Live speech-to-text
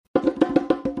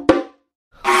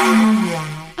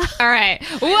All right.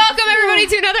 Welcome, everybody,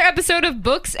 to another episode of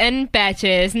Books and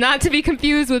Betches. Not to be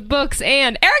confused with Books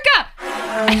and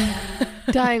Erica!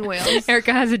 Dying whales.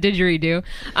 Erica has a didgeridoo.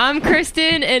 I'm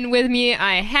Kristen, and with me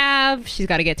I have... She's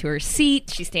got to get to her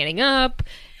seat. She's standing up.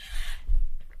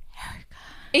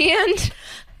 Erica. And...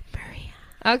 Maria.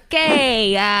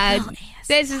 Okay.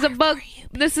 This is a book...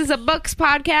 This is a books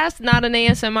podcast, not an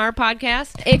ASMR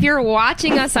podcast. If you're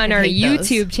watching us on our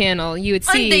YouTube channel, you would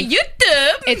see... On the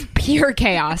YouTube? It's pure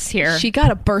chaos here. She got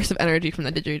a burst of energy from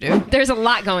the didgeridoo. There's a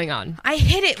lot going on. I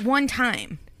hit it one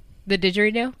time. The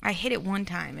didgeridoo? I hit it one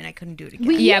time and I couldn't do it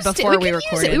again. Before we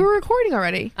recorded. We were recording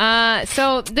already.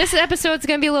 So this episode's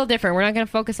going to be a little different. We're not going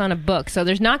to focus on a book. So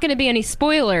there's not going to be any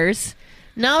spoilers.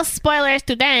 No spoilers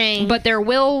today. But there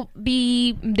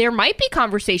might be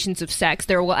conversations of sex.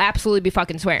 There will absolutely be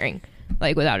fucking swearing.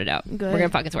 Like, without a doubt. Good. We're going to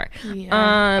fucking swear. Yeah.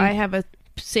 I have a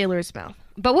sailor's mouth.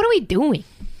 But what are we doing?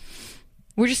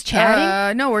 We're just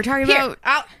chatting? No, we're talking about...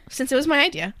 Since it was my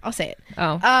idea, I'll say it.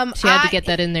 Oh. She had to get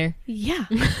that in there. Yeah.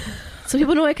 So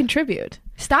people know I contribute.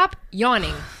 Stop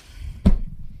yawning.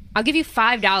 I'll give you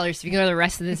 $5 if you can go the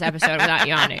rest of this episode without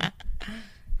yawning.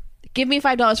 Give me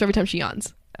 $5 for every time she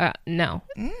yawns. No.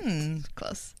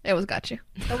 Close. It was got you.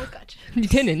 You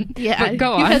didn't. Yeah. But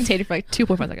go you on. hesitated for like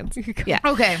 2.5 seconds. Yeah.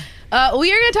 Okay. We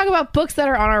are going to talk about books that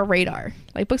are on our radar.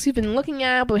 Like books we've been looking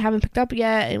at, but we haven't picked up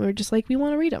yet. And we're just like, we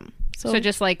want to read them. So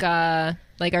just like our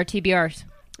TBRs.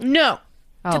 No.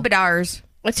 Oh. $2.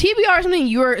 A TBR is something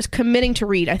you're committing to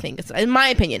read, I think. It's, in my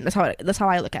opinion, that's how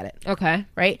I look at it. Okay.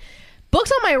 Right?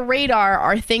 Books on my radar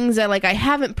are things that like I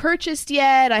haven't purchased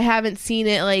yet. I haven't seen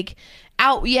it like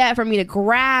out yet for me to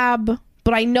grab,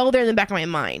 but I know they're in the back of my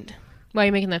mind. Why are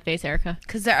you making that face, Erica?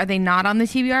 Because are they not on the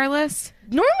TBR list?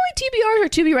 Normally TBRs are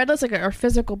to be read lists like are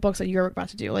physical books that you're about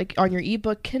to do, like on your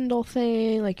ebook Kindle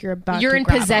thing, like you're in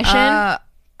possession.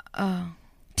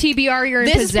 TBR, you're in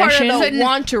this possession. This is part of the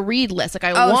want to read list. Like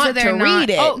I want to read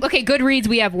it. Oh, okay. Goodreads,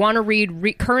 we have want to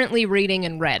read, currently reading,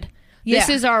 and read. This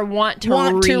is our want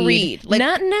to read. Like,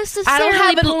 not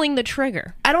necessarily pulling the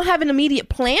trigger. I don't have an immediate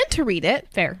plan to read it.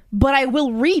 Fair. But I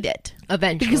will read it.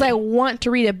 Eventually. Because I want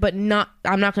to read it, but I'm not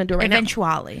going to do it right now.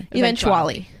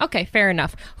 Eventually. Okay, fair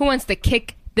enough. Who wants to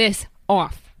kick this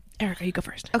off? Erica, you go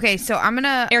first. Okay, so I'm going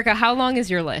to... Erica, how long is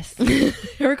your list?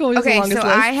 Erica always the longest list.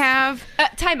 I have...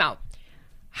 Time out.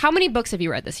 How many books have you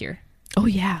read this year? Oh,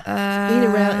 yeah. I need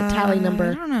a tally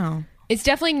number. I don't know. It's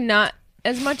definitely not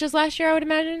as much as last year, I would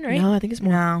imagine, right? No, I think it's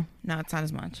more. No, it's not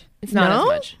as much. It's not as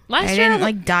much. Last year, I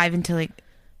didn't dive into I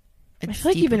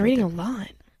feel like you've been reading a lot.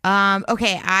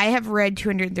 Okay, I have read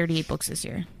 238 books this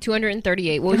year.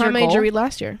 238. What was your goal? How many did you read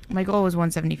last year? My goal was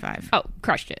 175. Oh,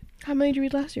 crushed it. How many did you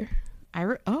read last year?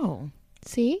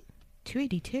 See?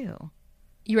 282.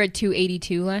 You read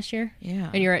 282 last year? Yeah.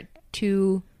 And you're at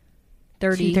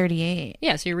 238.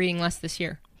 Yeah, so you're reading less this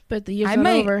year. But the year's not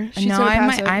over.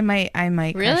 I might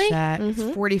really? crush that.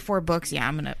 Mm-hmm. 44 books. Yeah,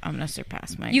 I'm gonna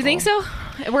surpass my You goal. think so?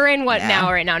 We're in what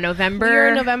now right now? November?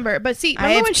 We're in November. But see, I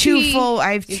have two full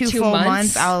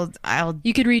months.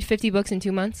 You could read 50 books in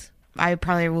 2 months? I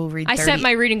probably will read 30. I set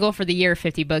my reading goal for the year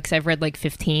 50 books. I've read like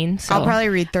 15. So I'll probably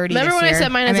read 30 Remember this when year. I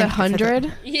set mine as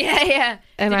 100? Yeah.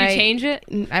 And Did you change it?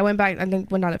 I went back and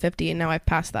went down to 50, and now I've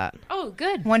passed that. Oh,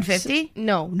 good. 150?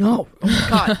 No. Oh, my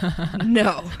God.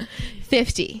 No.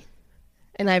 50.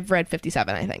 And I've read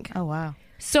 57, I think. Oh, wow.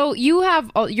 So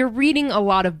you're reading a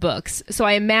lot of books. So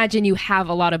I imagine you have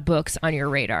a lot of books on your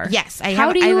radar. Yes. I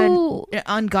have an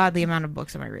ungodly amount of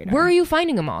books on my radar. Where are you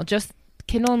finding them all? Just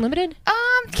Kindle Unlimited?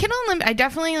 Kindle Unlimited. I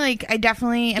definitely am the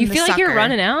sucker. You feel like you're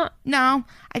running out? No,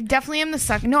 I definitely am the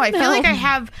sucker. No, I feel like I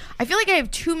have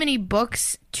too many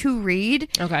books to read.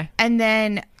 Okay. And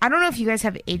then I don't know if you guys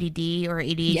have ADD or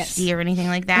ADHD or anything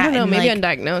like that. I don't know. And maybe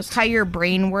undiagnosed. How your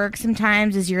brain works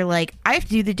sometimes is you're like, I have to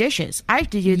do the dishes. I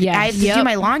have to do I have to do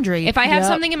my laundry. If I have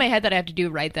something in my head that I have to do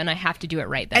right then, I have to do it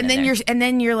right then. And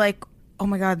then you're like, oh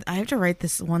my God, I have to write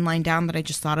this one line down that I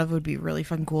just thought of would be really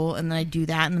fucking cool. And then I do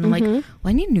that. And then I'm like, well,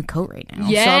 I need a new coat right now.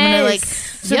 Yes. So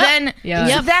I'm going to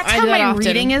so that's how my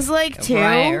reading is like too.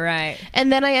 Right.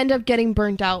 And then I end up getting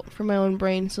burnt out from my own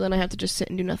brain. So then I have to just sit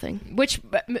and do nothing. Which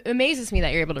amazes me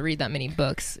that you're able to read that many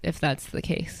books, if that's the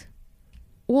case.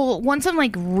 Well, once I'm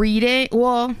like reading,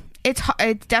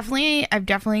 I've definitely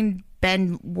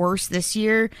been worse this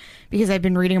year because I've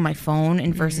been reading on my phone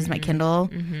and versus my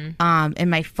Kindle. And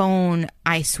my phone,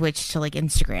 I switched to like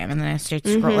Instagram, and then I start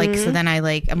scroll so then I'm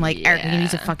like, Eric, you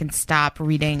need to fucking stop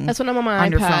reading. That's when I'm on my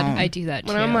on your iPad. phone. I do that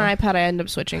too. When I'm on my iPad, I end up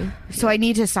switching. So I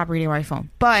need to stop reading on my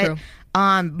phone. But True.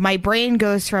 My brain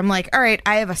goes from like, all right,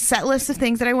 I have a set list of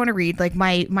things that I want to read. Like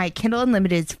my Kindle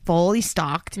Unlimited is fully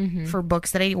stocked for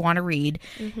books that I want to read,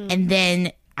 and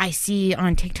then I see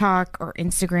on TikTok or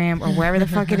Instagram or wherever the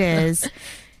fuck it is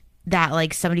that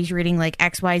like somebody's reading like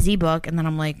XYZ book, and then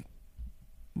I'm like,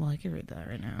 well, I could read that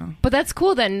right now. But that's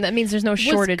cool then. That means there's no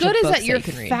shortage of books What's good is that you're you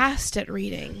can read. fast at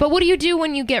reading. But what do you do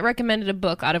when you get recommended a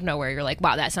book out of nowhere? You're like,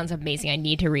 wow, that sounds amazing. I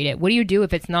need to read it. What do you do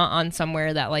if it's not on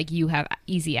somewhere that like you have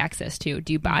easy access to?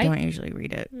 Do you buy? I don't usually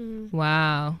read it.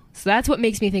 Wow. So that's what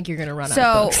makes me think you're going to run out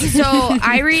of books. So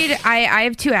I read, I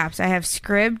have 2 apps. I have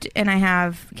Scribd and I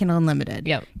have Kindle Unlimited.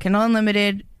 Yep. Kindle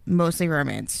Unlimited, mostly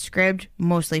romance. Scribd,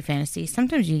 mostly fantasy.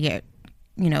 Sometimes you get,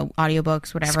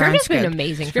 audiobooks, whatever. Scribd has been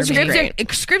amazing for me.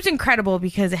 Scribd's incredible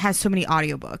because it has so many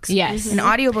audiobooks. Yes. And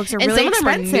audiobooks are and really some of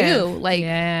them expensive. are new.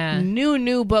 Like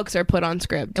new books are put on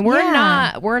Scribd. And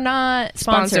we're not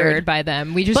sponsored by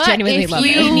them. We just but genuinely if love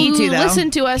you it. need to, though. listen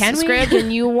to us Can we? Scribd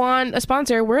and you want a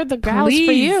sponsor, we're the gals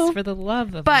for you. For the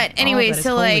love of But all anyway, that is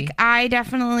so holy. like I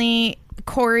definitely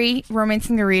Corey,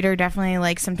 Romancing the Reader, definitely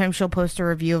like sometimes she'll post a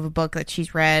review of a book that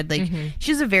she's read. Like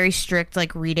she has a very strict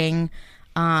like reading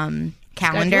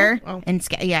calendar and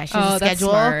she has a that's schedule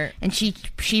smart. and she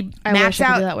I maps wish I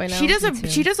could out do that way now.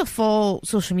 she does a full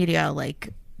social media like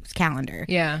calendar.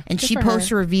 Yeah. And Good she for posts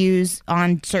her. reviews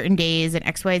on certain days and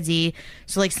XYZ.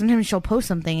 So like sometimes she'll post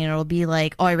something and it'll be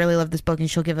like, oh, I really love this book,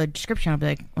 and she'll give a description. I'll be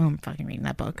like, oh, I'm fucking reading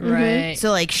that book. Right. So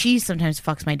like she sometimes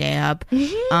fucks my day up.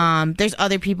 There's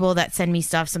other people that send me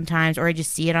stuff sometimes, or I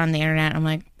just see it on the internet. I'm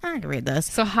like, I can read this.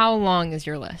 So how long is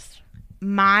your list?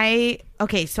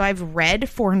 So I've read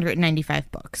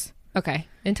 495 books Okay,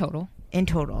 in total.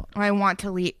 My want to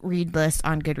read list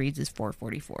on Goodreads is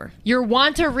 444. Your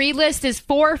want to read list is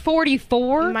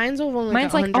 444. Mine's only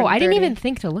Mine's like, oh, I didn't even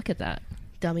think to look at that.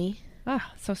 dummy.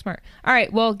 Ah, so smart. All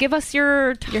right, well, give us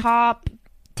your top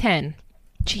 10.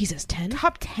 Jesus, 10.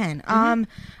 Top 10.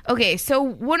 Okay,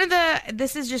 so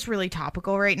this is just really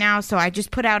topical right now. So I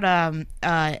just put out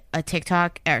a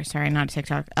TikTok, or sorry, not a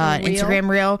TikTok, Instagram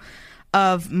reel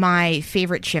of my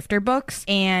favorite shifter books,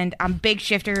 and I'm a big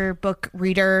shifter book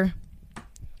reader.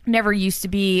 Never used to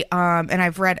be, and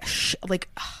I've read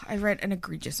I've read an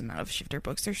egregious amount of shifter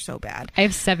books. They're so bad. I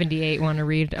have 78 want to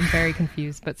read. I'm very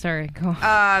confused, but sorry, go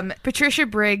on. Patricia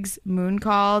Briggs' Moon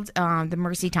Called, the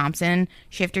Mercy Thompson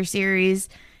shifter series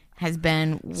has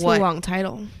been It's a long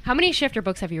title. How many shifter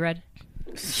books have you read?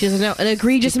 She doesn't know. An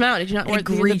egregious amount. Did you not want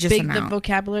Egregious the amount.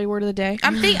 vocabulary word of the day?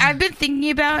 I've been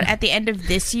thinking about at the end of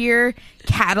this year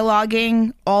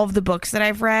cataloging all of the books that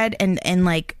I've read and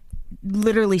like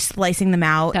literally splicing them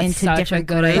out That's into such different a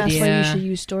good groups. That's why you idea. should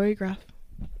use Storygraph.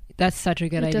 That's such a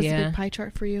good It does a big idea. pie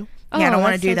chart for you. Yeah, I don't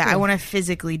want to that's do so that. I cool. want to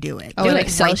physically do it. Oh, Do an it,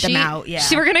 Excel write them sheet? out. Yeah.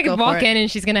 So we're gonna Go walk for it. in and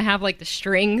she's gonna have like the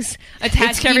strings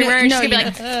attached everywhere, and no, she's gonna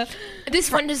you be like,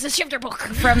 "This one is a shifter book."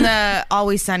 From the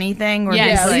Always Sunny thing. Where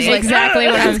Yes, he's like, exactly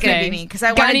what that's I'm gonna saying. be me because I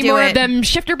Got want to any do more it. of them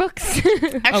shifter books?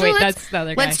 Actually, oh wait, let's, that's the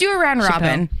other guy. let's do a round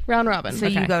robin. Round robin. So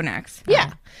you go next.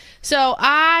 Yeah. So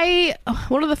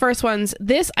one of the first ones,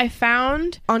 this I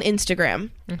found on Instagram.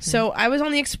 So I was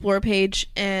on the Explore page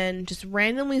and just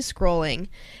randomly scrolling,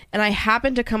 and I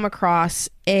happened to come across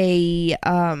a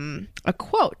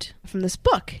quote from this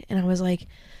book, and I was like,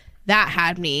 that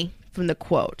had me from the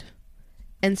quote.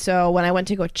 And so when I went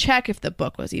to go check if the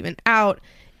book was even out,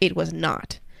 it was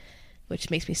not, which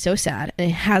makes me so sad,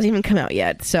 and it hasn't even come out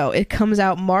yet. So it comes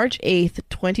out March 8th,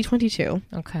 2022.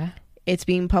 Okay. It's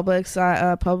being published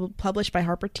by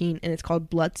Harper Teen, and it's called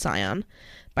Blood Scion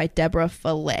by Deborah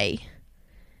Fillet.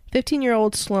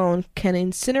 15-year-old Sloane can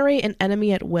incinerate an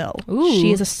enemy at will. Ooh.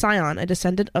 She is a scion, a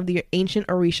descendant of the ancient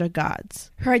Orisha gods.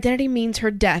 Her identity means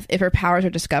her death if her powers are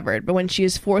discovered, but when she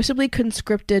is forcibly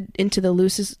conscripted into the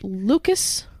Lucas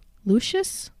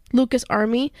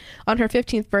army on her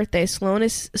 15th birthday,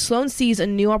 Sloane sees a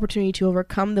new opportunity to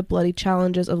overcome the bloody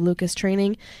challenges of Lucas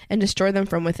training and destroy them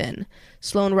from within.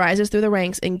 Sloane rises through the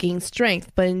ranks and gains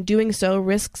strength, but in doing so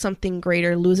risks something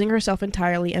greater, losing herself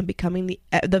entirely and becoming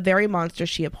the very monster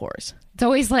she abhors. It's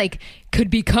always like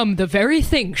could become the very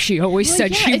thing she always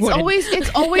said she it's would. It's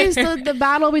always the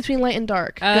battle between light and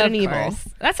dark, good and evil.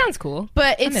 That sounds cool.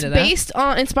 But I'm it's into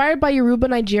that. inspired by Yoruba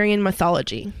Nigerian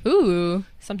mythology. Ooh,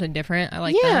 something different. I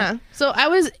like that. Yeah. So I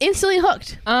was instantly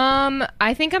hooked.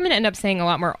 I think I'm gonna end up saying a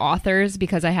lot more authors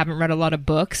because I haven't read a lot of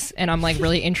books and I'm like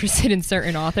really interested in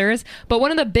certain authors. But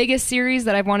one of the biggest series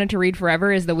that I've wanted to read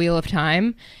forever is The Wheel of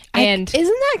Time. And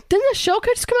didn't the show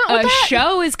just come out with a that?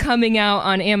 show is coming out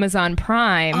on Amazon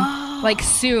Prime like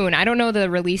soon. I don't know the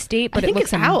release date, but I think it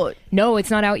looks it's out. No, it's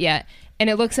not out yet. And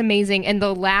it looks amazing. And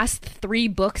the last 3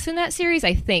 books in that series,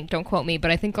 I think, don't quote me,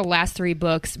 but I think the last 3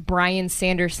 books, Brian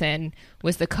Sanderson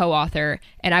was the co-author.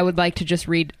 And I would like to just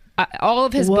read all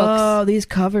of his books. Whoa, these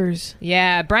covers.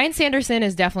 Yeah, Brian Sanderson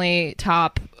is definitely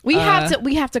top We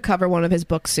have to cover one of his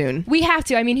books soon. We have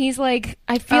to. I mean, he's like,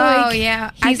 I feel like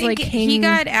he's like king. He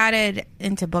got added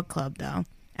into book club though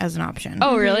as an option.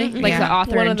 Oh, really? Like the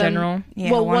author in general?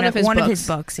 Yeah, well, one of his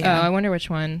books. Oh, Yeah. I wonder which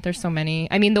one. There's so many.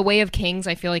 I mean, The Way of Kings,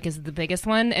 I feel like, is the biggest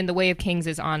one, and The Way of Kings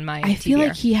is on my I feel TBR.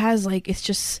 like he has like it's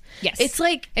just It's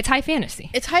high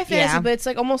fantasy. It's high fantasy, but it's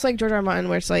like almost like George R. R. Martin,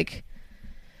 where it's like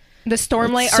The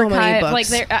Stormlight so many Archive,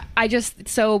 books. like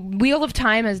so Wheel of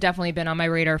Time has definitely been on my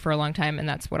radar for a long time, and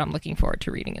that's what I'm looking forward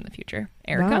to reading in the future.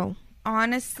 Erica? wow.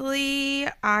 Honestly,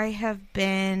 I have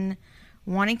been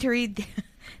wanting to read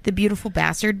the Beautiful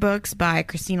Bastard books by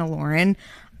Christina Lauren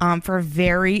for a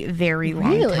very, very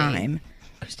long time.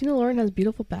 Christina Lauren has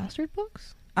Beautiful Bastard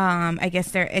books? I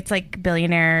guess it's like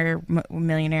billionaire,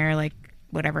 millionaire, like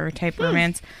whatever type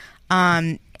romance.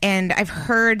 And I've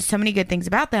heard so many good things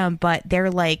about them, but they're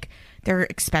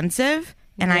expensive,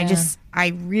 and I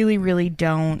really, really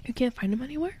don't. You can't find them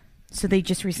anywhere? So they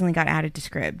just recently got added to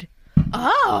Scribd.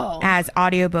 Oh. As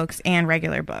audiobooks and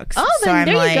regular books. Oh, so then I'm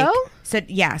there like, you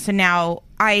go. So now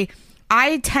I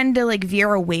tend to like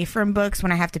veer away from books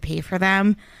when I have to pay for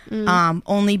them.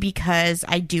 Only because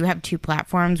I do have 2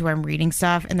 platforms where I'm reading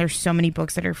stuff, and there's so many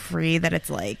books that are free that it's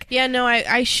like, yeah, no,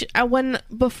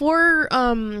 before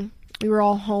we were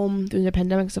all home through the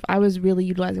pandemic stuff, I was really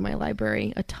utilizing my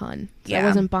library a ton. So I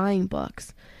wasn't buying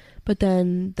books. But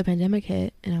then the pandemic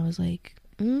hit, and I was like,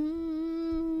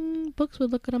 books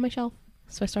would look good on my shelf.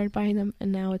 So I started buying them,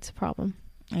 and now it's a problem.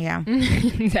 yeah.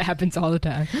 That happens all the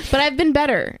time. But I've been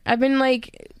better. I've been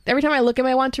like, every time I look at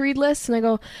my want to read list and I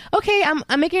go, okay,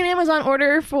 I'm making an Amazon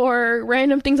order for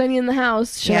random things I need in the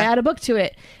house. Should I add a book to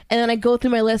it? And then I go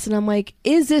through my list and I'm like,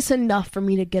 is this enough for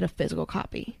me to get a physical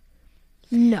copy?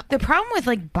 No. The problem with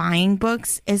like buying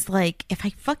books is like, if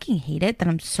I fucking hate it, then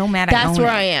I'm so mad I own it. That's where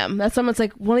I am. That's someone's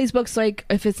like, one of these books, like,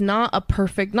 if it's not not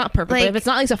perfect, like, but if it's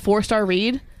not at least a 4-star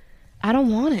read, I don't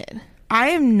want it. I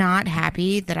am not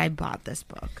happy that I bought this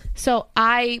book. So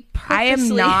I am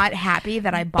not happy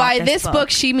that I bought by this book.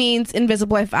 She means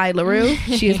Invisible Life I LaRue.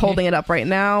 She is holding it up right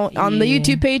now on the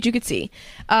YouTube page. You could see.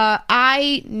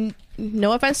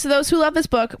 No offense to those who love this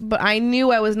book, but I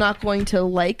knew I was not going to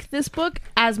like this book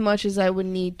as much as I would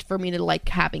need for me to like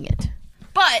having it.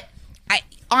 But I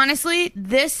honestly,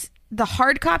 the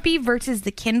hard copy versus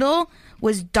the Kindle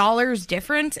was dollars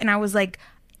difference, and I was like,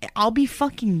 I'll be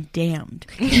fucking damned.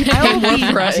 I will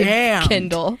be damned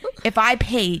Kindle if I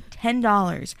pay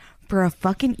 $10 for a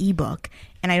fucking ebook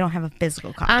and I don't have a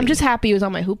physical copy. I'm just happy it was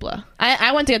on my Hoopla.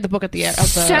 I went to get the book at the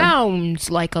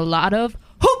Sounds like a lot of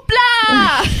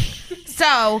hoopla.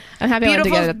 So I'm happy I went to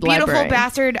get it at the Beautiful library.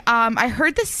 Bastard. I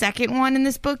heard the second one in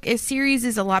this series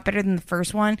is a lot better than the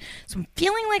first one, so I'm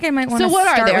feeling like I might want to. So what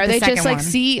start are they? with Are the they just second like one.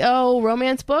 CEO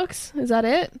romance books? Is that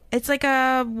it? It's like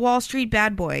a Wall Street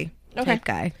bad boy type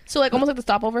guy. So like almost like the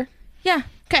Stopover. Yeah.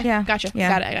 Okay. Yeah. Gotcha. Yeah.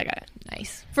 Got it. I got it.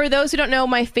 Nice. For those who don't know,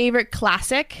 my favorite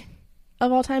classic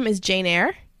of all time is Jane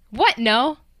Eyre. What?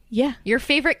 No. Yeah. Your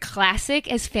favorite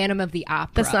classic is Phantom of the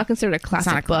Opera. That's not considered a classic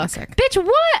It's not a book. classic. Bitch,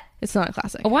 what? It's not a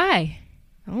classic. Why?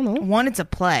 I don't know. 1, it's a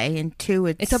play, and 2,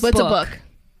 It's a But it's a book. book.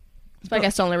 It's by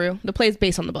Gaston Leroux. The play is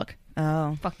based on the book.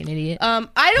 Oh. Fucking idiot. I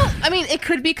mean, it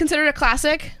could be considered a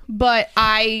classic, but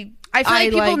I I feel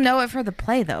like people know it for the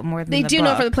play though more than they the do book.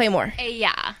 know it for the play more.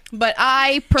 Yeah. But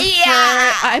I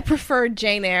prefer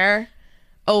Jane Eyre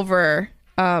over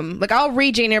like I'll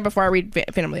read Jane Eyre before I read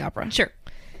Phantom of the Opera. Sure.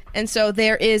 And so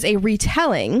there is a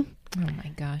retelling Oh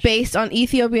my gosh. based on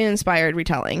Ethiopian inspired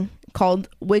retelling called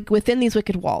Within These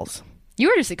Wicked Walls. You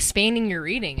were just expanding your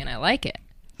reading, and I like it.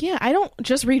 Yeah, I don't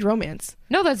just read romance.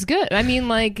 No, that's good. I mean,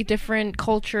 like different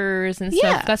cultures and Yeah.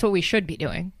 stuff. That's what we should be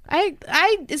doing. I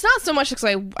it's not so much because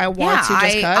I want Yeah, to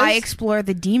just because. I explore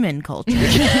the demon culture.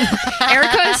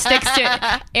 Erica sticks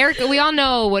to Erica. We all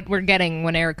know what we're getting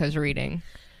when Erica's reading.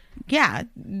 Yeah,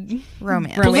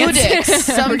 romance. Blue dicks.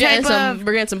 Some we're getting type some. of-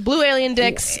 We're getting some blue alien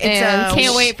dicks. It's and a-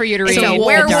 Can't wait for you to read It's a the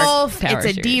werewolf. Dark Tower It's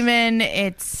a series. demon.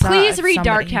 It's Please read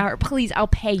Dark somebody. Tower. Please, I'll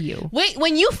pay you. Wait,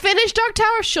 when you finish Dark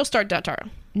Tower, she'll start Dark Tower.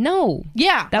 No,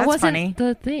 Yeah, that That's wasn't funny.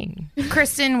 the thing.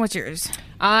 Kristen, what's yours?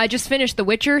 I just finished The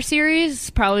Witcher series.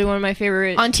 Probably one of my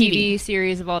favorite On TV.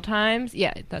 series of all times.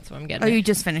 Yeah, that's what I'm getting. Oh, at. you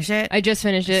just finished it? I just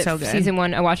finished it. So good. Season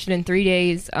 1. I watched it in 3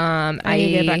 days. I need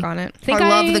to get back on it. Think I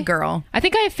love the girl. I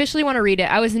think I officially want to read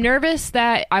it. I was nervous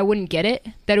that I wouldn't get it,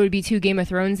 that it would be too Game of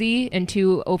Thronesy and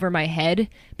too over my head,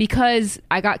 because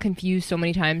I got confused so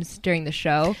many times during the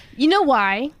show. You know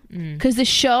why? Because the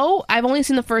show, I've only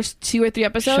seen the first 2 or 3 The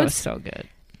episodes. show's so good.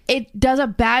 It does a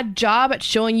bad job at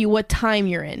showing you what time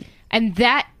you're in. And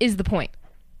that is the point.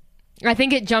 I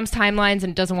think it jumps timelines and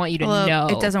it doesn't want you to know.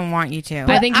 It doesn't want you to.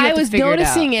 But I think you have was to figure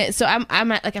noticing it out. it. So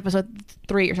I'm at like episode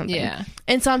 3 or something. Yeah.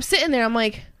 And so I'm sitting there. I'm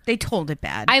like, They told it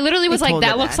bad. I literally was They like, told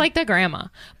that it looks bad. like the grandma.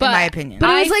 But in my opinion. but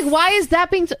it was like, why is that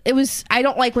being? It was. I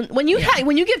don't like when you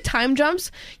when you give time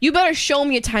jumps. You better show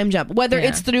me a time jump, whether Yeah.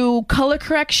 it's through color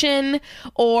correction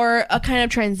or a kind of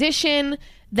transition.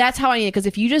 That's how I need it. Because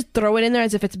if you just throw it in there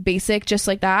as if it's basic, just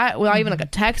like that, without even like a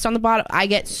text on the bottom, I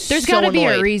get There's so got to be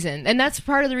a annoyed. reason. And that's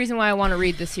part of the reason why I want to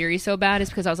read the series so bad is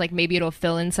because I was like, maybe it'll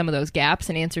fill in some of those gaps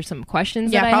and answer some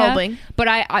questions Yeah, that I probably. have. But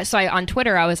I on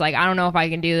Twitter, I was like, I don't know if I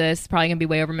can do this. It's probably going to be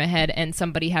way over my head. And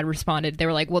somebody had responded. They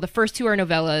were like, well, the first 2 are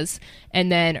novellas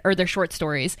or they're short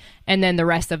stories. And then the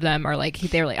rest of them are like,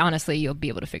 they were like, honestly, you'll be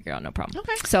able to figure it out no problem.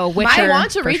 Okay. So Witcher, I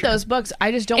want to for read sure. those books.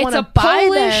 I just don't It's want a to buy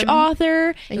Polish them.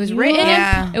 author. It was You written.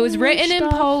 love It was written in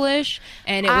stuff. Polish,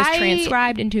 and it was I-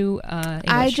 transcribed into English.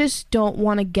 I just don't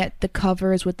want to get the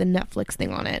covers with the Netflix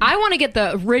thing on it. I want to get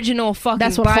the original fucking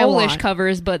That's what I Polish want.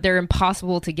 covers, but they're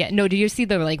impossible to get. No, did you see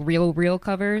the like real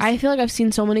covers? I feel like I've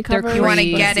seen so many They're covers. You want to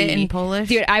get it crazy. in Polish?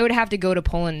 Dude, I would have to go to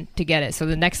Poland to get it. So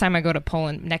the next time I go to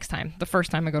Poland, the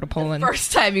first time I go to Poland,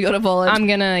 First time you go to Poland. I'm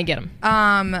gonna get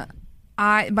them.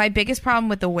 My biggest problem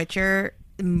with The Witcher,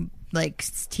 like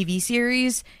TV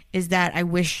series, is that I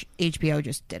wish HBO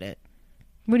just did it.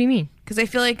 What do you mean? Because I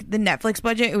feel like the Netflix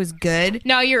budget, it was good.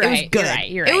 No, you're It right. was good. You're right.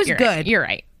 You're right. It was you're good. Right. You're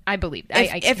right. I believe.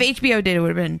 If HBO did, it would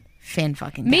have been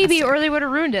fan-fucking-tastic. maybe, or they would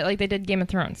have ruined it like they did Game of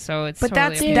Thrones. So it's But totally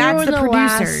that's They the were in the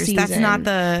last producers. That's season. not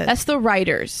the... That's the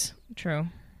writers. true.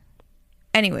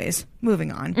 Anyways,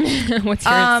 moving on. What's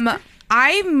yours?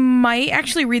 I might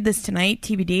actually read this tonight,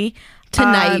 TBD.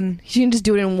 Tonight. You can just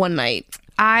do it in one night.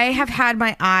 I have had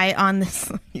my eye on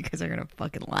this. You guys are gonna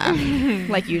fucking laugh.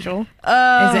 Like usual.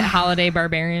 Is it Holiday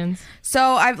Barbarians?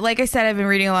 So like I said, I've been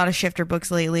reading a lot of shifter books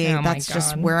lately. Oh my That's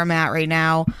just God. where I'm at right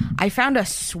now. I found a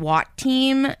SWAT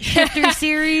team shifter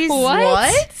series.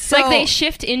 What? So, like they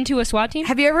shift into a SWAT team?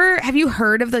 have you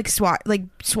heard of like SWAT? Like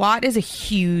SWAT is a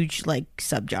huge like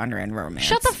subgenre in romance.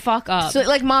 Shut the fuck up. So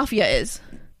like Mafia is.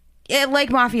 Like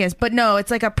mafias, but no, it's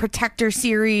like a protector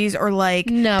series or like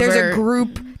Never. there's a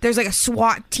group, there's like a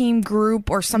SWAT team group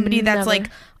or somebody that's Never. like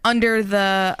under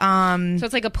the so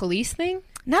it's like a police thing?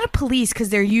 not a police because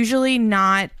they're usually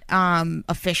not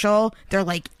official. They're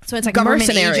like So it's like government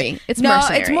mercenary. agent- It's no,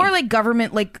 mercenary. it's more like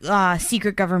government, like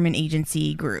secret government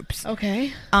agency groups.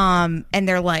 Okay. And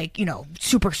they're like, you know,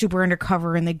 super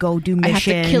undercover and they go do I have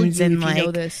missions to kill you and if you like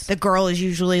know this. the girl is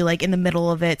usually like in the middle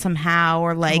of it somehow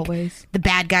or like Always. the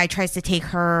bad guy tries to take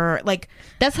her like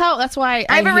That's why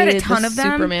I haven't read a hated ton the of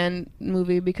them. Superman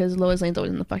movie because Lois Lane's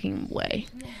always in the fucking way.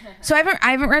 so I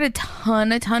haven't read a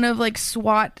ton of like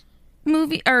SWAT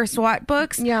movie or SWAT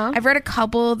books. Yeah. I've read a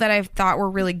couple that I've thought were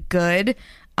really good.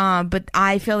 But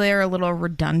I feel they're a little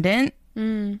redundant.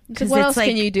 Because what else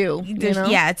can you do? You know?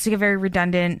 Yeah, it's like a very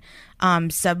redundant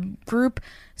subgroup.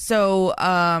 So,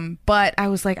 but I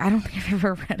was like, I don't think I've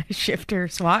ever read a shifter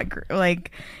SWAT group.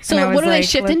 Like, So and I what was do they like,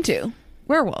 shift let's- into?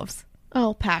 Werewolves.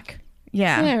 Oh, pack.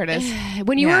 Yeah. There it is.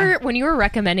 When you Yeah. were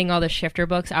recommending all the shifter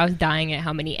books, I was dying at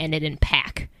how many ended in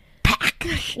pack. Pack.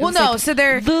 Well, no, so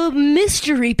they're The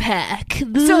mystery pack.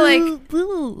 So,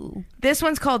 like- this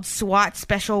one's called SWAT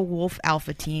Special Wolf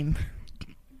Alpha Team.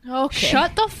 Okay.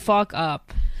 Shut the fuck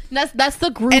up. That's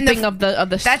the grouping And of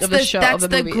the That's show. that's of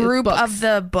the the movie. group Books. of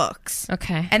the books.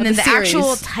 Okay. And Of then the the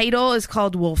actual series. title is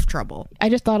called Wolf Trouble. I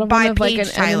just thought of by one of like Paige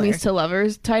an Tyler. enemies to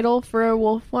lovers title for a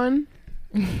wolf one.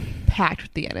 Packed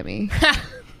with the enemy.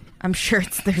 I'm sure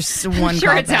there's one. Sure,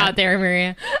 called it's that. out there,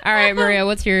 Maria. All right, Maria,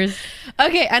 what's yours?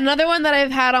 Okay, another one that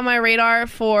I've had on my radar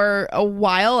for a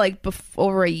while, like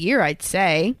over a year, I'd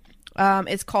say.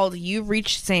 It's called "You've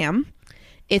Reached Sam."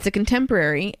 It's a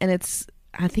contemporary, and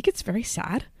I think it's very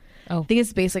sad. Oh. I think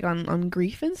it's based like on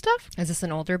grief and stuff. Is this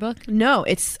an older book? No,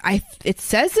 it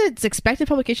says it's expected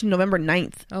publication November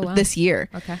 9th Oh, wow. this year.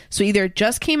 Okay. So either it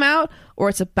just came out or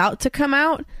it's about to come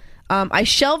out. I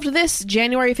shelved this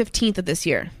January 15th of this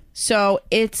year. So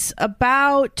it's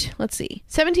about,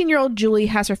 17-year-old Julie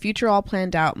has her future all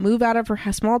planned out, move out of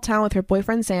her small town with her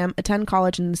boyfriend Sam, attend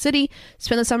college in the city,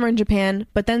 spend the summer in Japan,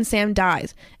 but then Sam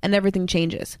dies and everything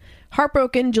changes.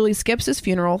 Heartbroken, Julie skips his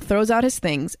funeral, throws out his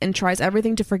things, and tries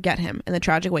everything to forget him and the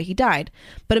tragic way he died.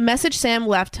 But a message Sam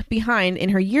left behind in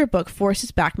her yearbook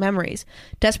forces back memories.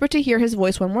 Desperate to hear his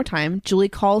voice one more time, Julie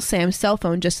calls Sam's cell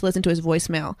phone just to listen to his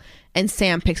voicemail, and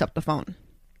Sam picks up the phone.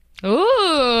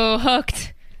 Ooh,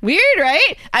 hooked. Weird,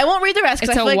 right? I won't read the rest. 'Cause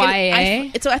It's I feel a like YA?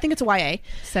 I think it's a YA.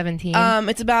 17.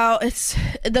 It's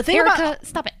the thing Erica, about.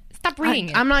 stop it. Stop reading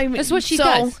it. I'm not even. That's what she so,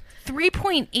 does.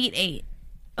 3.88.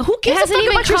 Who It gives a hasn't fuck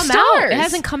even about your come out. stars? It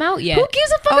hasn't come out yet. Who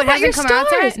gives a fuck Oh, it about your hasn't come out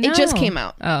stars? yet? It just No. came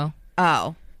out. Oh.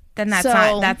 Oh, then that's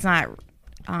not.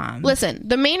 Listen,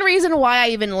 the main reason why I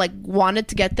even like wanted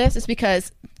to get this is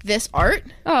because this art.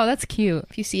 Oh, that's cute.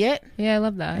 If you see it, yeah, I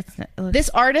love that. This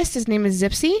artist, his name is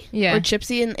Zipsy, yeah, or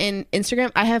Gypsy in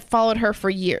Instagram. I have followed her for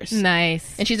years.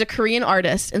 Nice. And she's a Korean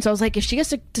artist, and so I was like, if she gets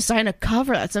to design a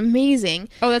cover, that's amazing.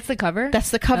 Oh, that's the cover. That's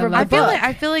the cover of the book.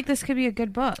 I feel like this could be a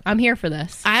good book. I'm here for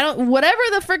this. I don't. Whatever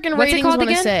the freaking ratings want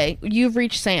to say, you've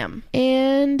reached Sam,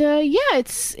 and yeah,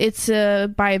 it's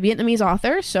by a Vietnamese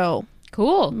author, so.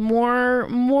 Cool.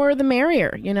 More the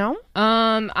merrier, you know?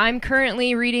 I'm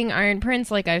currently reading Iron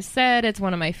Prince, like I've said. It's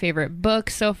one of my favorite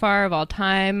books so far of all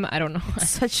time. I don't know.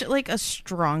 Such like a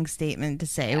strong statement to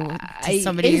say to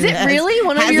somebody is it really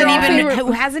one of your favorite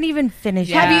who hasn't even finished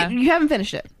yeah. You haven't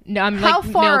finished it? No, I'm How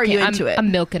like far are you into it?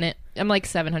 I'm milking it. I'm like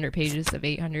 700 pages of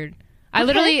 800. I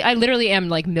literally am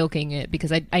like milking it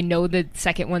because I know the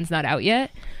second one's not out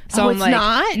yet. So I'm it's like,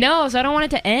 not? No, so I don't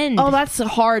want it to end. Oh, that's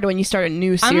hard when you start a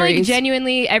new series. I'm like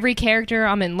genuinely every character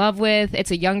I'm in love with. It's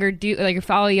a younger dude, like you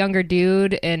follow a younger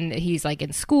dude, and he's like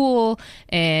in school,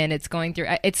 and it's going through.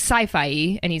 It's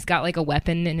sci-fi, and he's got like a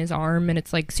weapon in his arm, and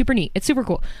it's like super neat. It's super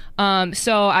cool.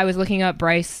 So I was looking up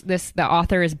Bryce. The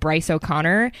author is Bryce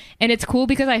O'Connor, and it's cool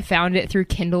because I found it through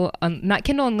Kindle, not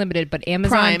Kindle Unlimited, but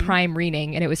Amazon Prime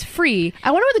Reading, and it was free.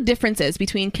 I wonder what the difference is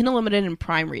between Kindle Unlimited and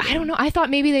Prime Reading. I don't know. I thought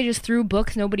maybe they just threw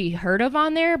books nobody heard of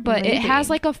on there, but it has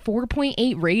like a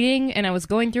 4.8 rating, and I was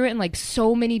going through it, and like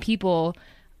so many people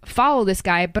follow this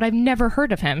guy, but I've never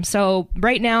heard of him. So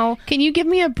right now, can you give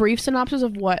me a brief synopsis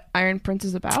of what Iron Prince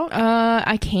is about?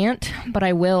 I can't, but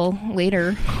I will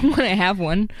later when I have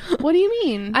one. What do you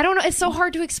mean? I don't know. It's so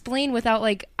hard to explain without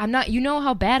like I'm not. You know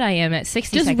how bad I am at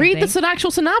 60. Just read the actual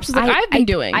synopsis like I've been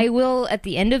doing. I will at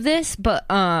the end of this, but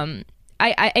I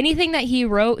anything that he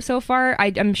wrote so far,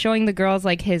 I'm showing the girls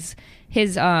like his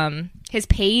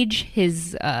page,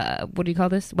 his what do you call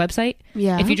this website?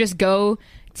 Yeah. If you just go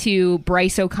to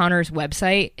Bryce O'Connor's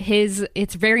website,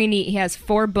 it's very neat. He has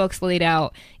 4 books laid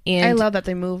out, and I love that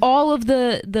they move. All of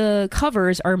the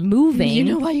covers are moving. You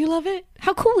know why you love it?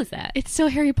 How cool is that? It's so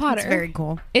Harry Potter. It's very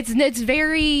cool. It's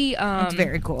very it's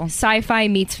very cool. Sci-fi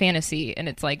meets fantasy, and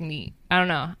it's like neat. I don't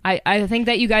know. I think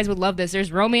that you guys would love this.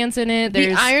 There's romance in it.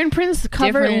 There's the Iron Prince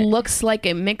cover looks like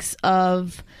a mix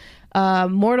of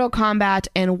Mortal Kombat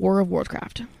and War of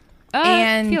Warcraft.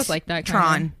 And feels like that.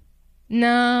 Tron. Kinda.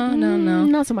 No.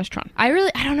 Not so much Tron. I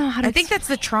don't know how to. I think that's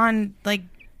the Tron like.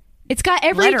 It's got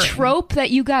every lettering. trope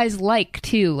that you guys like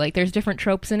too. Like there's different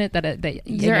tropes in it that is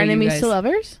there enemies to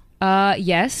lovers?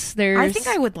 Yes. There's. I think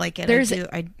I would like it. There's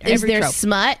is there trope.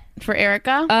 Smut for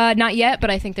Erica? Not yet, but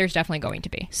I think there's definitely going to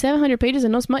be 700 pages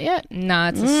and no smut yet.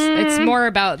 No, it's more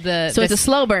about it's a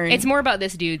slow burn. It's more about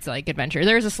this dude's like adventure.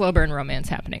 There's a slow burn romance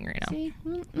happening right now. See?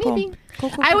 Maybe.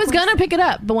 Cool. I was gonna pick it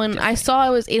up, but when I saw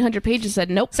it was 800 pages, I said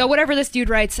nope. So whatever this dude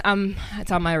writes,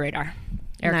 it's on my radar.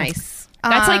 Erica. Nice.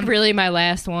 That's like really my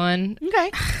last one.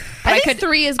 Okay. I think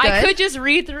 3 is good. I could just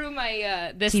read through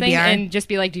my this thing and just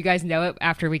be like, do you guys know it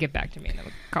after we get back to me, and then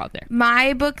we'll call it there.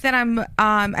 My book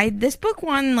that this book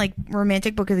won like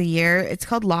romantic book of the year. It's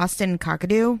called Lost in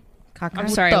Kakadu. I'm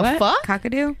sorry, what? Fuck?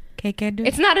 Kakadu? Kakadu?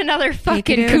 It's not another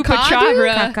fucking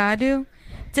Kupachabra. Kakadu?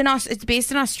 It's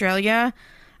based in Australia.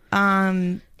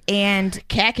 And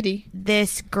Kakadu.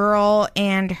 This girl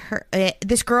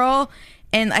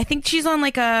and I think she's on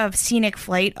like a scenic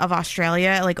flight of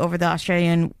Australia, like over the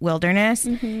Australian wilderness,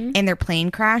 and their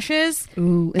plane crashes.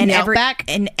 Ooh, and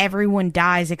everyone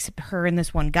dies except her and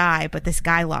this one guy. But this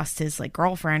guy lost his like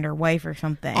girlfriend or wife or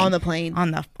something on the plane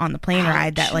on the plane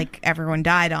ride that like everyone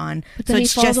died on. But so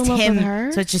it's just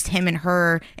him. So it's just him and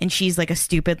her, and she's like a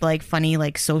stupid like funny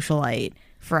like socialite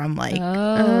from like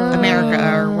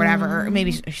America or whatever. Or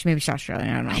maybe she's Australian.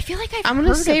 I don't know. I feel like I'm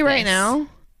gonna say right now,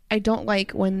 I don't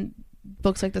like when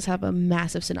books like this have a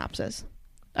massive synopsis.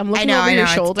 I'm looking over your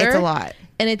shoulder. It's a lot.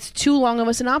 And it's too long of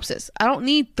a synopsis. I don't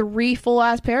need 3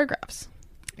 full-ass paragraphs.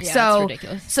 Yeah, that's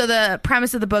ridiculous. So the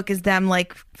premise of the book is them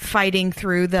like fighting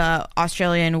through the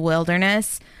Australian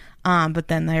wilderness, but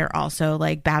then they're also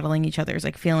like battling each other's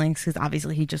like feelings because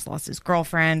obviously he just lost his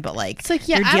girlfriend, but like, it's like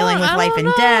they're dealing with life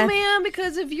and death. Man,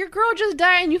 because if your girl just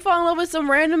died and you fall in love with some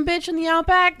random bitch in the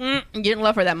outback, you didn't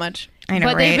love her that much. I know,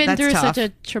 but right? They've been That's through tough. such a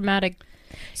traumatic.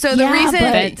 So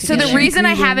the reason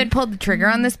I haven't pulled the trigger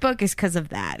on this book is because of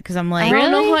that. Because I'm like, I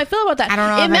don't know how I feel about that. I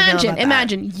don't know.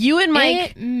 Imagine you and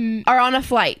Mike are on a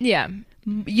flight. Yeah,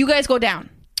 you guys go down.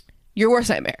 Your worst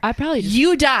nightmare. I probably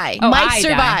you die. Mike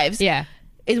survives. Die. Yeah,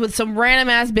 is with some random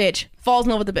ass bitch. Falls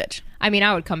in love with the bitch. I mean,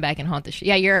 I would come back and haunt the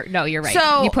Yeah, you're right.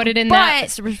 So, You put it in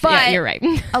but yeah, you're right.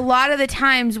 a lot of the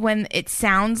times when it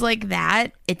sounds like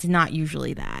that, it's not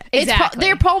usually that. Exactly.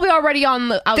 They're probably already on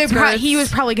the outskirts. He was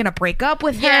probably going to break up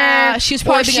with her. Yeah, she was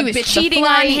probably she being a was bitch the cheating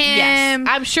on flight. him. Yes.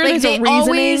 I'm sure Like, there's a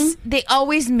reasoning. They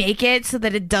always make it so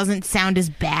that it doesn't sound as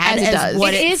bad As it as does.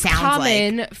 what It it is sounds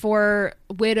common like. for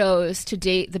widows to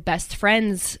date the best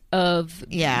friends of.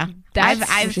 Yeah. That's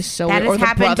which is so that weird. Or has the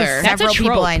happened brother. to That's a several people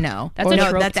trope. I know. That's a no,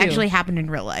 trope, that's too. actually happened in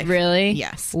real life. Really?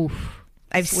 Yes. Oof.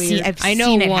 I've seen I it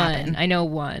know happen. one. I know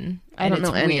one. I don't and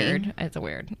know it's any. weird. It's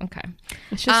weird. Okay.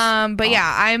 It's just But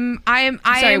yeah, I'm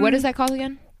Sorry, what is that called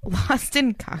again? Lost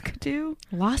in Cockatoo.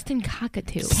 Lost in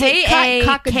Cockatoo. Kakadu.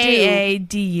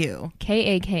 Kakadu.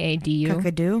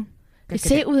 Cockatoo.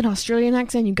 say it with an Australian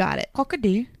accent, you got it.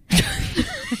 Cockatoo.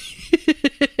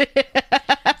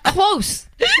 Close.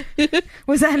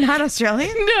 Was that not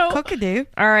Australian? No. Cockatoo.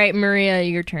 All right, Maria,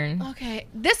 your turn. Okay,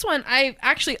 this one I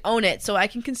actually own it, so I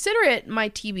can consider it my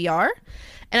TBR,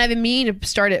 and I've been meaning to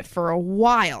start it for a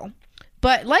while.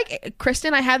 But like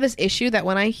Kristen, I have this issue that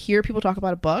when I hear people talk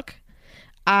about a book,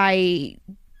 I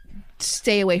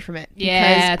stay away from it Yeah,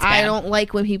 because it's I bad. don't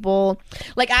like when people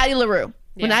like Addie LaRue.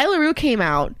 When Yeah. Addie LaRue came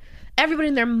out, everybody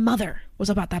and their mother was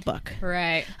about that book.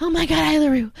 Right. Oh my god, Addie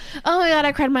LaRue. Oh my god,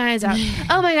 I cried my eyes out.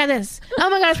 Oh my god, this. Oh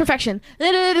my god, it's perfection.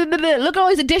 Look at all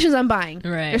these editions I'm buying.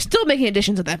 Right. They're still making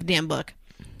editions of that damn book.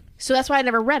 So that's why I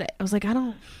never read it. I was like,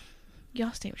 y'all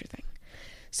stay with your thing.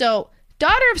 So,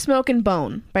 Daughter of Smoke and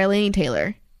Bone by Laini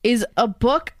Taylor is a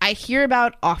book I hear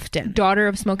about often. Daughter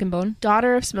of Smoke and Bone.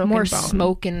 Daughter of Smoke More and Bone.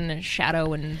 smoke and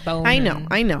shadow and bone. I know.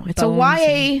 It's a bones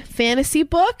YA fantasy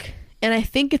book, and I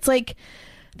think it's like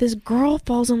this girl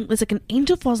it's like an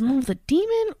angel falls in love with a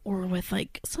demon or with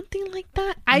like something like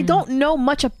that. I don't know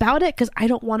much about it because I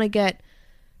don't want to get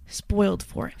spoiled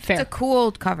for it. Fair. It's a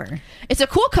cool cover. It's a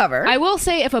cool cover. I will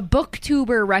say, if a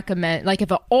booktuber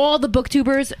if all the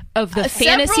booktubers of the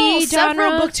fantasy several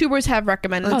genre, booktubers have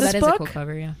recommended oh, this that is book. a cool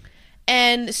cover, yeah.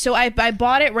 And so I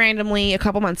bought it randomly a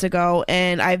couple months ago,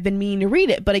 and I've been meaning to read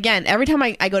it. But again, every time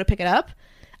I go to pick it up,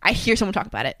 I hear someone talk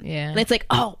about it. Yeah. And it's like,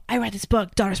 oh, I read this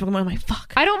book, Daughter of Smoke and Bone. I'm like,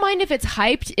 fuck. I don't mind if it's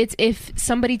hyped. It's if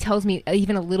somebody tells me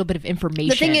even a little bit of information.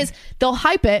 The thing is, they'll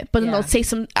hype it, but then Yeah. they'll say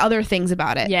some other things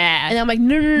about it. Yeah. And I'm like,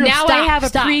 no, now stop, I have a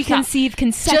stop, preconceived stop.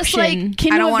 conception. Just like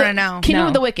Kingdom I don't of wanna the- know. Kingdom No.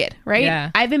 of the Wicked, right?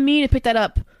 Yeah. I've been meaning to pick that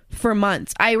up for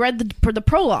months. I read the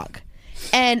prologue,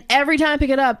 and every time I pick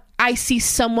it up, I see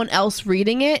someone else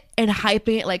reading it and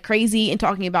hyping it like crazy and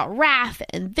talking about wrath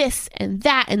and this and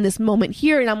that and this moment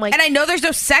here, and I'm like, And I know there's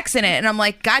no sex in it, and I'm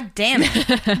like, God damn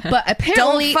it. but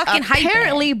apparently, Don't fucking hype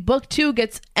it. book 2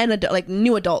 gets an adult, like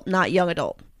new adult, not young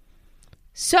adult.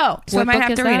 So So I might book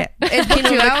have is to read that? it. Is book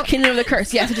Kingdom two of, the, out? Kingdom of the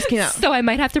Curse. Yes, it just came out. so I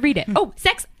might have to read it. Oh,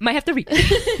 sex! Might have to read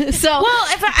it. So Well,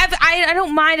 if I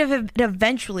don't mind if it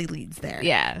eventually leads there.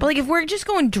 Yeah. But like if we're just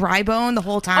going dry bone the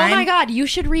whole Oh time. my god, you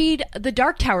should read the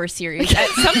Dark Tower series at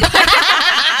some point.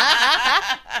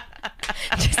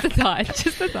 Just a thought.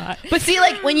 Just a thought. but see,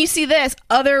 like when you see this,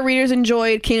 other readers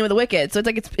enjoyed Kingdom of the Wicked, so it's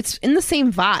like it's in the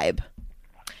same vibe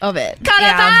of it. Got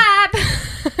Yeah. a vibe.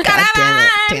 God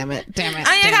damn it.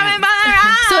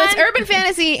 So it's urban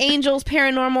fantasy, angels,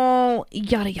 paranormal,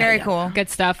 yada yada. Very yada. cool. Good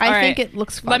stuff. I All think right. it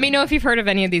looks fun. Let me know if you've heard of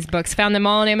any of these books. Found them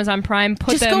all on Amazon Prime.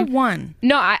 Put Just them. go one.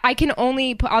 No, I can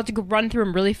only put, I'll just run through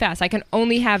them really fast. I can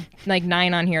only have like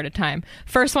 9 on here at a time.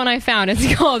 First one I found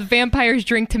is called Vampires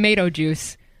Drink Tomato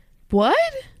Juice. What?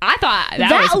 I thought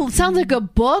That was. sounds like a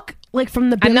book, like from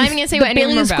the. I'm not Bailey- even gonna say the what any of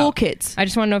Bailey them are School about. Kids. I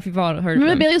just want to know if you've all heard Remember of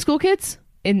the them. Bailey School Kids?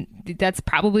 And that's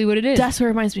probably what it is. That's what it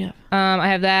reminds me of. I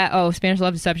have that. Oh, Spanish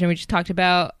Love Deception, we just talked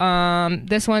about.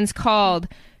 This one's called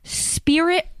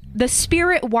The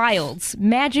Spirit Wilds,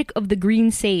 Magic of the Green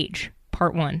Sage,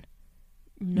 Part 1.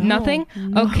 Nothing?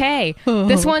 Okay.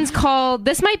 This one's called,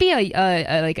 this might be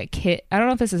a like a kid, I don't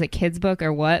know if this is a kid's book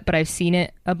or what, but I've seen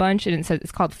it a bunch, and it says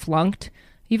it's called Flunked.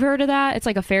 You've heard of that? It's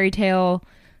like a fairy tale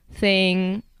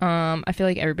thing. I feel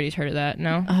like everybody's heard of that.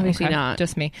 No? Obviously not.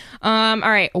 Just me. All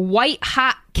right. White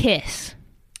Hot Kiss.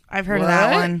 I've heard of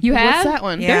that What? one. You have? What's that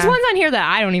one? Yeah. There's ones on here that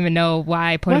I don't even know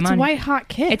why I put them What's on. White Hot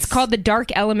Kiss? It's called The Dark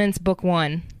Elements Book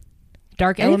 1.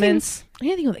 Dark Elements.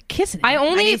 Anything with a kiss in it. I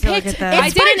only need to look picked. at that. I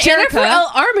It's did by an Jennifer Erica. L.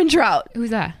 Armentrout Who's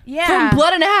that? Yeah. from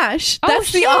Blood and Ash. Oh,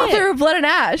 That's the shit. author of Blood and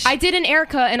Ash. I did an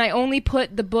Erica, and I only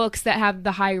put the books that have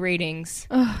the high ratings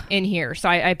in here. So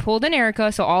I pulled an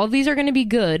Erica. So all of these are going to be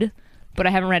good, but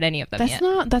I haven't read any of them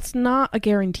yet. That's not a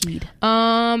guaranteed.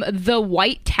 The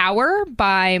White Tower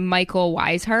by Michael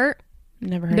Weishart.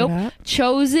 Never heard Nope. of that.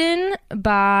 Chosen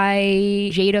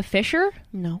by Jada Fisher.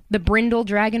 No. The Brindle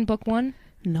Dragon Book 1.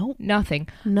 Nope. Nothing.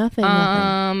 Nothing.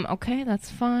 Okay, that's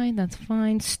fine. That's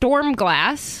fine.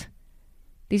 Stormglass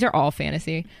These are all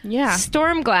fantasy. Yeah.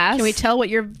 Stormglass. Can we tell what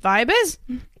your vibe is?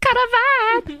 Got a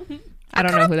vibe. I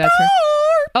don't know who that's from.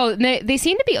 Oh, they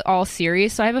seem to be all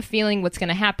serious, so I have a feeling what's going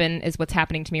to happen is what's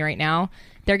happening to me right now.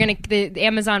 They're going to... The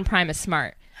Amazon Prime is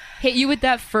smart. Hit you with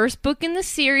that first book in the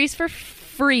series for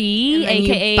free,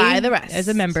 aka you buy the rest as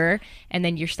a member, and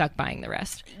then you're stuck buying the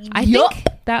rest. I think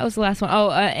that was the last one.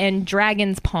 Oh, and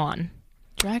Dragon's Pawn.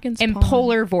 And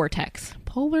Polar Vortex.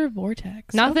 Polar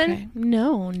Vortex. Nothing? Okay.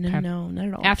 No, not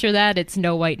at all. After that, it's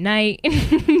No White Knight.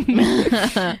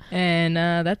 And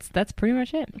that's pretty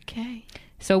much it. Okay.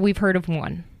 So we've heard of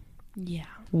one. Yeah.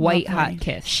 White Lovely. Hot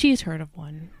Kiss. She's heard of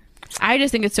one. I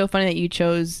just think it's so funny that you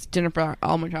chose Jennifer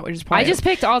Almentrout, which is probably... I just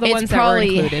picked all the ones that were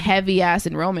included. Heavy ass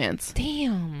in romance.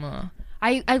 Damn.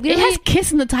 I literally, it has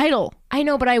kiss in the title. I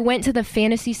know, but I went to the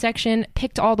fantasy section,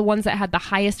 picked all the ones that had the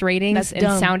highest ratings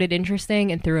and sounded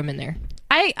interesting, and threw them in there.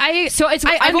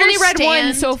 I've only read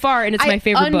one so far, and it's my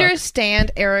favorite book. I understand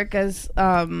Erica's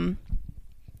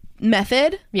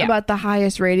method about the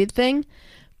highest rated thing,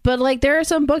 but like there are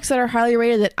some books that are highly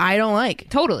rated that I don't like.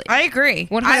 Totally, I agree.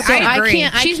 I agree.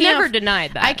 She's never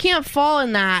denied that. I can't fall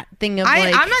in that thing of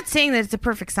I'm not saying that it's a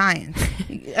perfect science.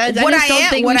 What I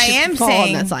am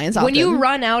saying, that science when you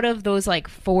run out of those like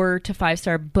 4 to 5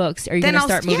 star books, are you going to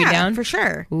start moving down? For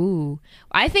sure. Ooh,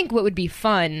 I think what would be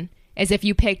fun is if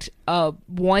you picked a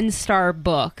 1-star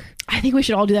book. I think we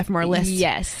should all do that from our list.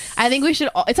 Yes, I think we should.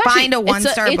 It's find a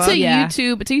 1-star book. It's a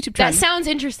YouTube trend. That sounds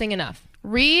interesting enough.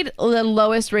 Read the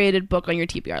lowest rated book on your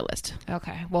TBR list.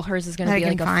 Okay. Well, hers is going to be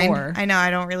like a 4. I know.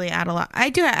 I don't really add a lot. I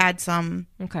do add some.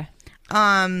 Okay.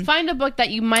 Find a book that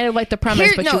you might have liked the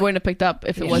premise, but you wouldn't have picked up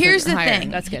if it wasn't Here's the higher. thing.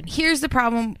 That's good. Here's the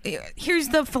problem. Here's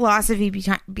the philosophy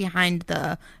behind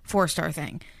the 4-star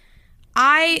thing.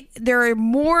 I'm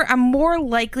more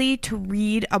likely to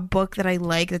read a book that I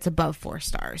like that's above 4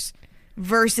 stars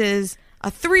versus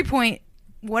a 3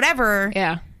 whatever.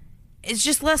 Yeah. It's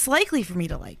just less likely for me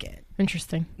to like it.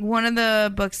 Interesting. One of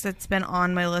the books that's been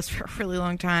on my list for a really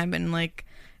long time, and like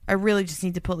I really just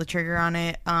need to pull the trigger on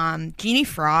it. Jeannie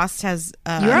Frost has.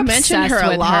 You mentioned her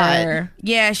a lot.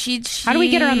 Yeah, she. How do we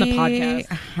get her on the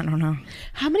podcast? I don't know.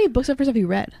 How many books of hers have you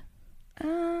read? I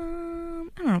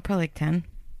don't know, probably like 10.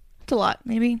 It's a lot,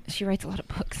 maybe. She writes a lot of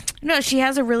books. No, she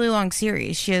has a really long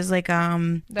series. She has like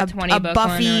a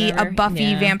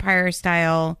Buffy vampire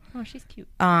style. Oh, she's cute.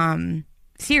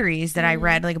 Series that I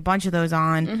read like a bunch of those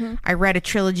on. I read a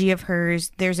trilogy of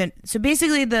hers. So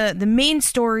basically the main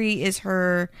story is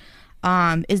her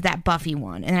is that Buffy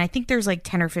one, and I think there's like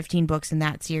 10 or 15 books in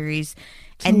that series.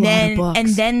 And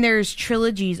then there's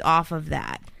trilogies off of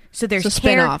that. So there's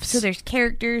spin-offs. So there's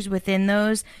characters within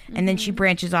those, and then she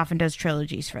branches off and does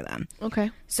trilogies for them.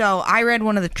 Okay. So I read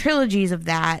one of the trilogies of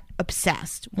that,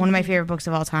 obsessed. One of my favorite books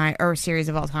of all time, or series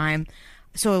of all time.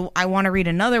 So I want to read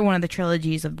another one of the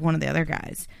trilogies of one of the other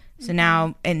guys. So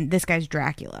now, and this guy's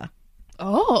Dracula.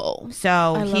 Oh.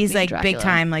 So he's like Dracula. Big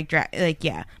time, like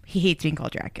yeah. He hates being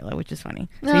called Dracula, which is funny.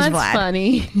 So he's Vlad. That's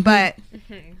funny.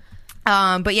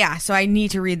 But yeah, so I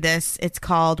need to read this. It's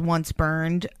called Once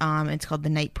Burned. It's called the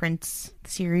Night Prince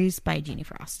series by Jeannie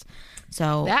Frost.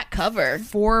 So that cover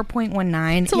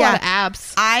 4.19. It's a lot of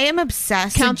abs. I am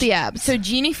obsessed. Count the abs. So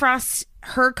Jeannie Frost,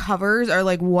 her covers are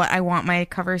like what I want my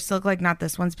covers to look like. Not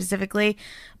this one specifically,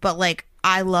 but like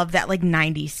I love that like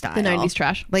 90s style. The 90s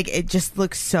trash. Like it just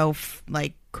looks so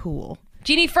like cool.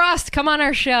 Jeannie Frost, come on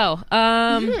our show.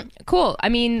 Cool. I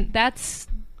mean, that's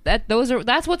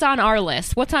what's on our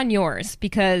list. What's on yours?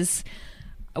 Because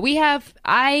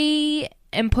I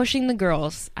am pushing the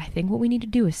girls. I think what we need to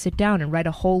do is sit down and write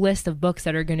a whole list of books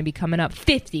that are going to be coming up.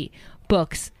 50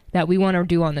 books that we want to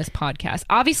do on this podcast.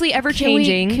 Obviously, ever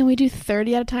changing. Can we do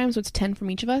 30 at a time? So it's 10 from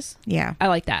each of us. Yeah, I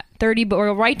like that. 30, but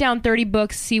we'll write down 30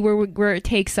 books. See where it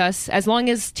takes us. As long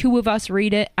as 2 of us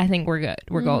read it, I think we're good.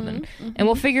 We're golden, and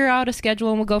we'll figure out a schedule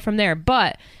and we'll go from there.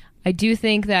 But I do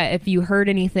think that if you heard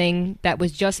anything that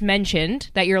was just mentioned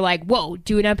that you're like, whoa,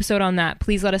 do an episode on that,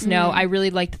 please let us know. I really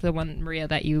liked the one, Maria,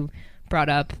 that you brought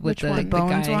up with the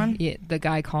guy, one? Yeah, the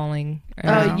guy calling.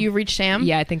 You reached Sam?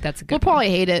 Yeah, I think that's a good We'll probably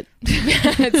hate it.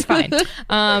 It's fine.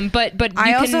 But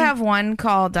I also have one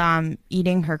called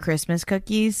Eating Her Christmas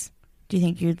Cookies. Do you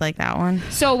think you'd like that one?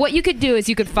 So what you could do is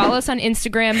you could follow us on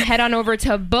Instagram, head on over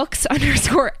to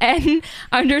books_n_Betches,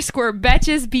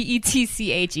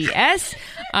 BETCHES.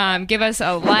 Give us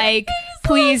a like.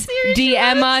 Please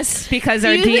DM us because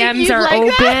our DMs are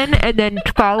open, and then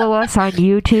follow us on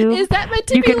YouTube. Is that meant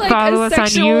to you be can like follow a us on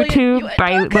sexual YouTube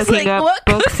by looking up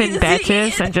Books and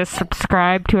Betches and just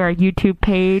subscribe to our YouTube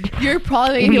page. You're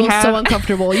probably making people so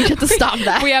uncomfortable. You have to stop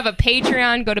that. We have a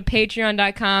Patreon. Go to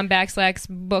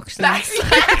patreon.com/books.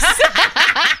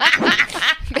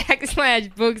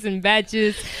 /Books and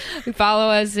Betches. Follow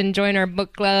us and join our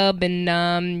book club.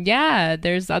 And yeah,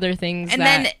 there's other things. And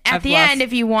that then at I've the lost. end,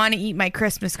 if you want to eat my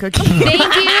Christmas cookie.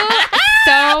 Thank you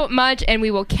so much. And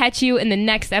we will catch you in the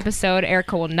next episode.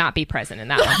 Erica will not be present in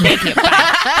that one. Thank you.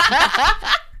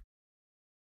 Bye.